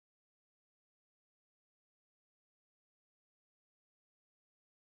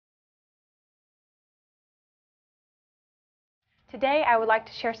Today I would like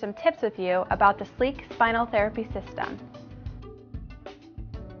to share some tips with you about the SLEEQ spinal therapy system.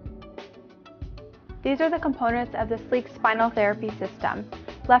 These are the components of the SLEEQ spinal therapy system: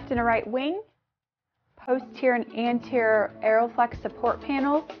 left and a right wing, posterior and anterior AeroFlex support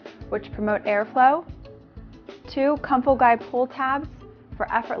panels which promote airflow, 2 comfort guide pull tabs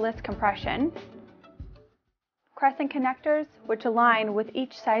for effortless compression, crescent connectors which align with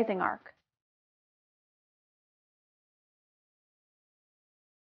each sizing arc.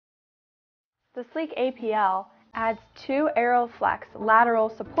 The SLEEQ APL adds 2 AeroFlex lateral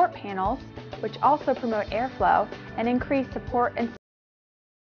support panels which also promote airflow and increase support and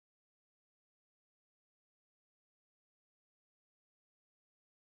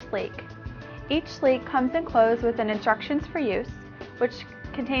SLEEQ. Each SLEEQ comes enclosed with instructions for use, which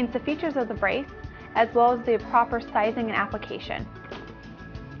contains the features of the brace as well as the proper sizing and application.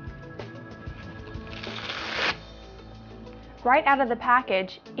 Right out of the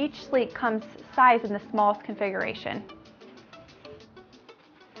package, each SLEEQ comes sized in the smallest configuration.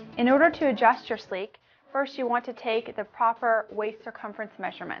 In order to adjust your SLEEQ, first you want to take the proper waist circumference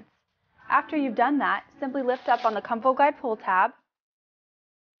measurements. After you've done that, simply lift up on the comfort guide pull tab,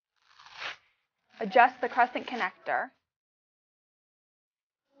 adjust the crescent connector,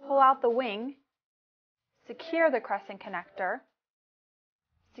 pull out the wing, secure the crescent connector,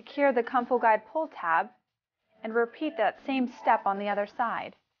 secure the comfort guide pull tab, and repeat that same step on the other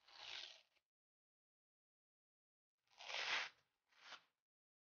side.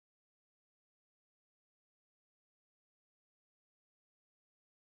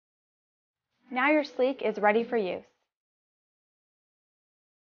 Now your SLEEQ is ready for use.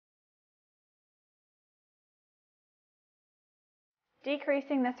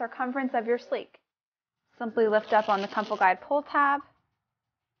 Decreasing the circumference of your SLEEQ. Simply lift up on the comfort guide pull tab,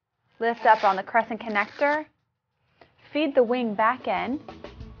 lift up on the crescent connector, feed the wing back in,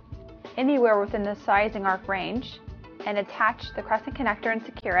 anywhere within the sizing arc range, and attach the crescent connector and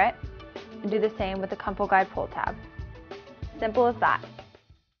secure it, and do the same with the comfort guide pull tab. Simple as that.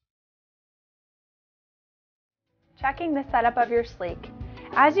 Checking the setup of your SLEEQ.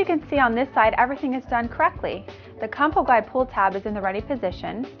 As you can see on this side, everything is done correctly. The comfort guide pull tab is in the ready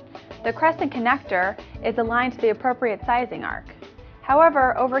position. The crescent connector is aligned to the appropriate sizing arc.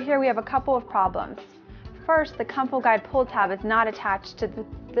 However, over here we have a couple of problems. First, the comfort guide pull tab is not attached to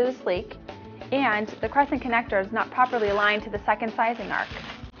the SLEEQ, and the crescent connector is not properly aligned to the second sizing arc.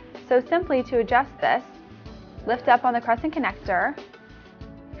 So simply to adjust this, lift up on the crescent connector,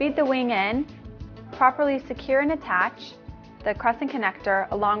 feed the wing in, properly secure and attach the crescent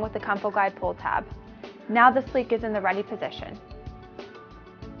connector along with the comfort guide pull tab. Now the SLEEQ is in the ready position.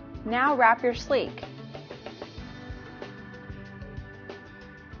 Now wrap your SLEEQ.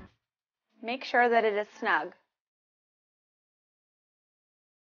 Make sure that it is snug.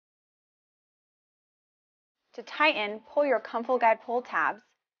 To tighten, pull your comfort guide pull tabs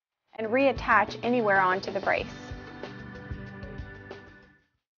and reattach anywhere onto the brace.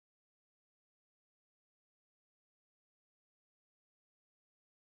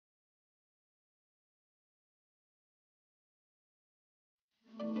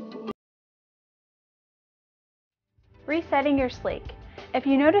 Resetting your SLEEQ. If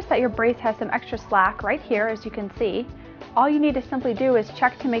you notice that your brace has some extra slack right here, as you can see, all you need to simply do is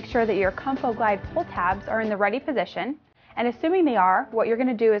check to make sure that your comfort guide pull tabs are in the ready position, and assuming they are, what you're going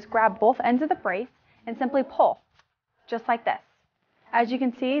to do is grab both ends of the brace and simply pull, just like this. As you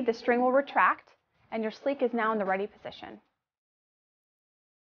can see, the string will retract and your SLEEQ is now in the ready position.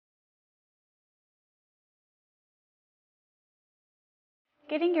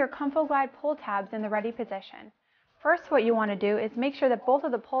 Getting your comfort guide pull tabs in the ready position. First, what you want to do is make sure that both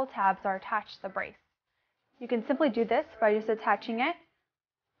of the pull tabs are attached to the brace. You can simply do this by just attaching it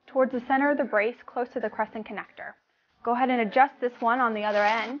towards the center of the brace close to the crescent connector. Go ahead and adjust this one on the other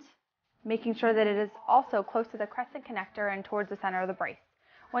end, making sure that it is also close to the crescent connector and towards the center of the brace.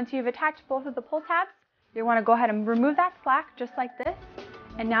 Once you've attached both of the pull tabs, you want to go ahead and remove that slack just like this,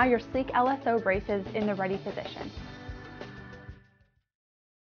 and now your SLEEQ LSO brace is in the ready position.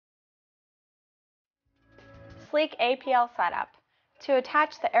 SLEEQ APL setup. To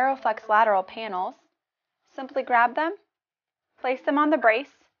attach the AeroFlex lateral panels, simply grab them, place them on the brace,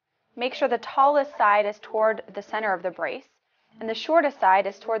 make sure the tallest side is toward the center of the brace, and the shortest side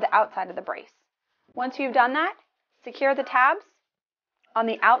is toward the outside of the brace. Once you've done that, secure the tabs on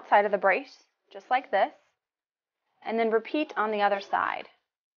the outside of the brace, just like this, and then repeat on the other side.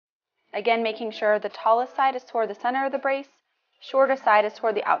 Again, making sure the tallest side is toward the center of the brace, shortest side is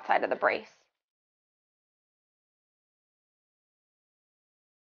toward the outside of the brace.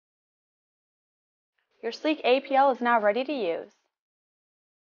 Your SLEEQ APL is now ready to use.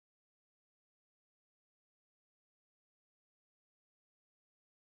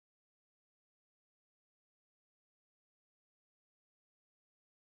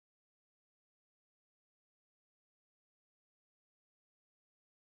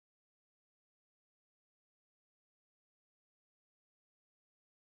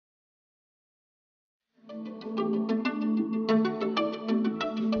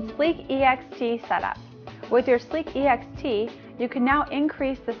 SLEEQ EXT setup. With your SLEEQ EXT, you can now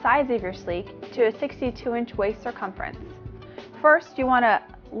increase the size of your SLEEQ to a 62-inch waist circumference. First, you want to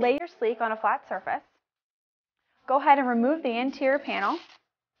lay your SLEEQ on a flat surface. Go ahead and remove the interior panel,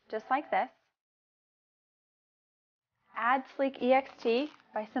 just like this. Add SLEEQ EXT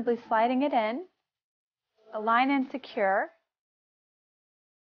by simply sliding it in, align and secure,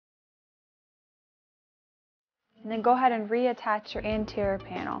 and then go ahead and reattach your interior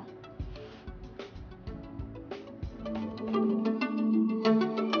panel.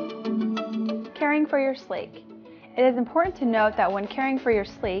 Caring for your SLEEQ. It is important to note that when caring for your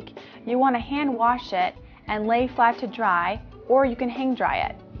SLEEQ, you want to hand wash it and lay flat to dry, or you can hang dry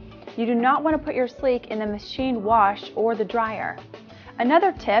it. You do not want to put your SLEEQ in the machine wash or the dryer.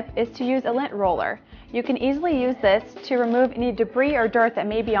 Another tip is to use a lint roller. You can easily use this to remove any debris or dirt that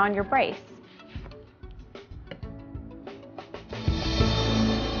may be on your brace.